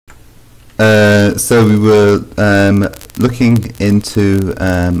So we were looking into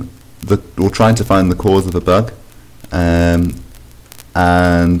or trying to find the cause of a bug, and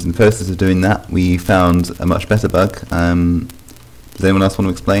in the process of doing that, we found a much better bug. Does anyone else want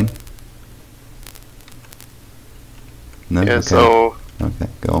to explain? No. Yeah. Okay. So. Okay,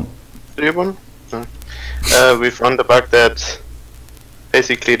 go on. Do you want? No. We found the bug that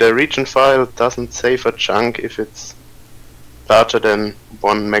basically the region file doesn't save a chunk if it's larger than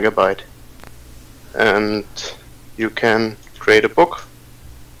 1 megabyte, and you can create a book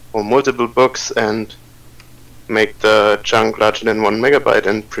or multiple books and make the chunk larger than 1 megabyte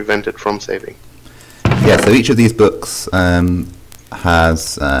and prevent it from saving. Yeah, so each of these books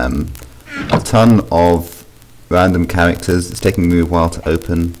has a ton of random characters. It's taking me a while to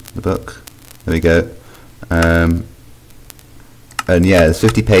open the book. There we go. And yeah, there's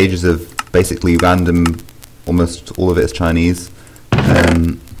 50 pages of basically random, almost all of it is Chinese.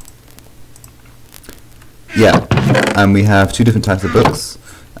 Yeah, and we have 2 different types of books,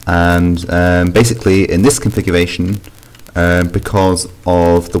 and basically in this configuration, because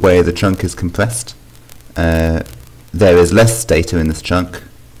of the way the chunk is compressed, there is less data in this chunk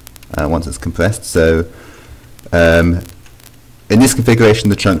once it's compressed. So in this configuration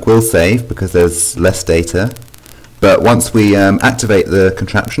the chunk will save because there's less data, but once we activate the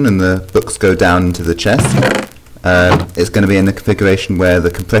contraption and the books go down into the chest, it's going to be in the configuration where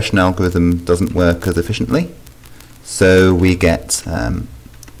the compression algorithm doesn't work as efficiently. So we get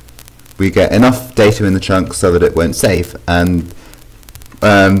enough data in the chunk so that it won't save, and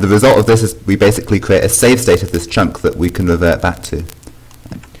the result of this is we basically create a save state of this chunk that we can revert back to.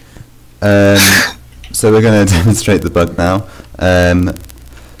 So we're going to demonstrate the bug now.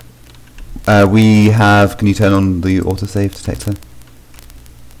 We have, can you turn on the autosave detector?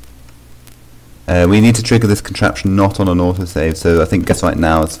 We need to trigger this contraption not on an autosave, so I think guess right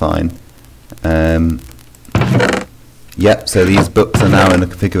now is fine. Yep, so these books are now in a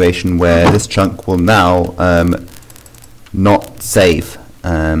configuration where this chunk will now not save.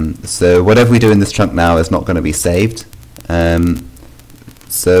 So whatever we do in this chunk now is not going to be saved.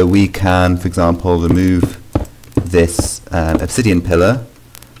 So we can, for example, remove this obsidian pillar.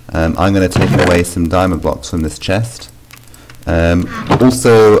 I'm going to take away some diamond blocks from this chest.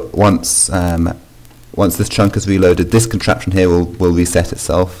 Also, once this chunk is reloaded, this contraption here will reset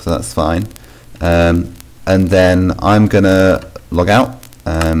itself, so that's fine. And then I'm going to log out.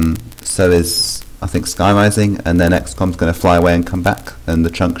 So is, I think, skyrising, and then XCOM's going to fly away and come back, and the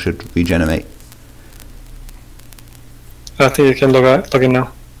chunk should regenerate. I think you can log in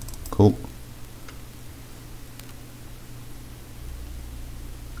now. Cool.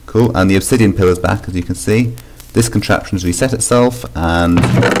 Cool, and the obsidian pillar's back, as you can see. This contraption has reset itself, and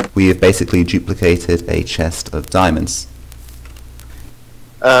we have basically duplicated a chest of diamonds.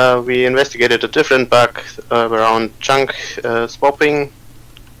 We investigated a different bug around chunk swapping,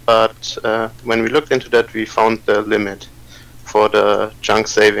 but when we looked into that, we found the limit for the chunk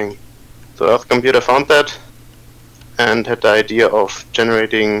saving. So our computer found that and had the idea of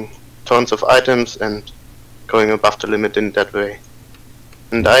generating tons of items and going above the limit in that way.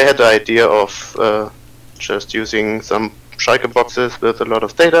 And I had the idea of just using some shulker boxes with a lot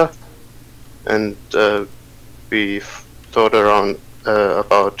of data, and we thought around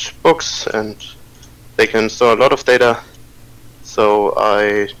about books, and they can store a lot of data. So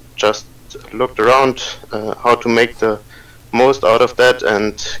I just looked around how to make the most out of that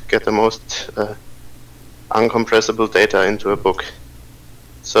and get the most uncompressible data into a book.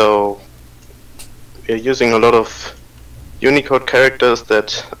 So we're using a lot of Unicode characters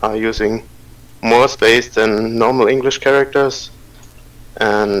that are using more space than normal English characters,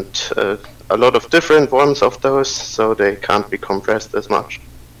 and a lot of different ones of those, so they can't be compressed as much.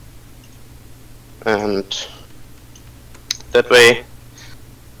 And that way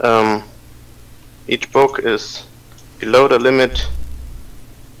each book is below the limit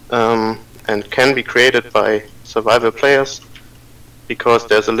and can be created by survivor players, because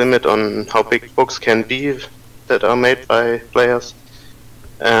there's a limit on how big books can be that are made by players,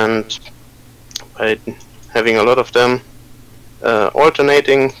 and by having a lot of them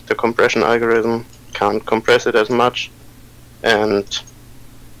alternating, the compression algorithm can't compress it as much, and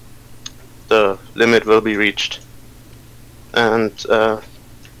the limit will be reached. And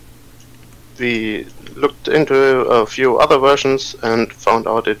we looked into a few other versions and found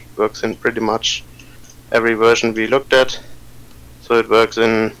out it works in pretty much every version we looked at. So it works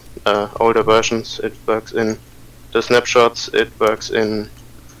in older versions, it works in the snapshots, it works in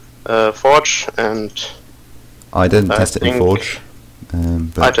Forge, and I didn't test it in Forge.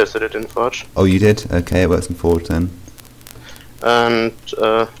 But I tested it in Forge. Oh, you did? Okay, it works in Forge then. And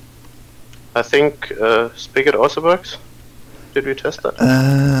I think Spigot also works. Did we test that?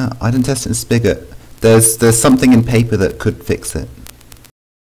 I didn't test it in Spigot. There's something in paper that could fix it.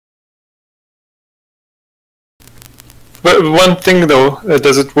 But one thing though,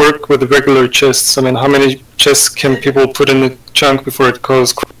 does it work with the regular chests? I mean, how many chests can people put in a chunk before it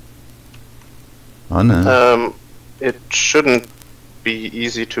goes? I know. It shouldn't be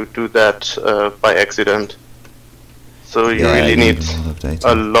easy to do that by accident. So you really need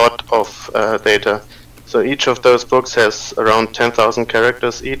a lot of data. So each of those books has around 10,000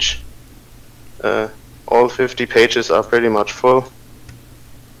 characters each. All 50 pages are pretty much full.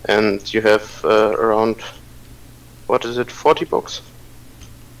 And you have around, what is it, 40 books?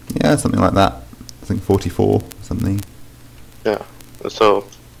 Yeah, something like that. I think 44 or something. Yeah, so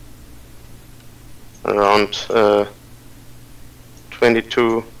around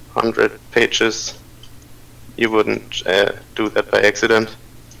 2,200 pages. You wouldn't do that by accident.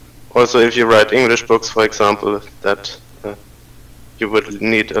 Also, if you write English books, for example, that you would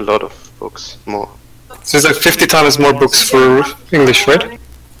need a lot of books more. So it's like 50 times more books for English, right?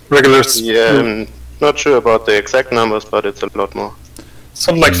 Regular. Yeah, I'm not sure about the exact numbers, but it's a lot more.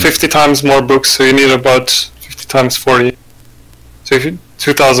 Something like 50 times more books, so you need about 50 times 40. So if you,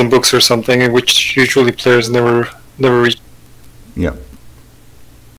 2,000 books or something, which usually players never reach. Yeah.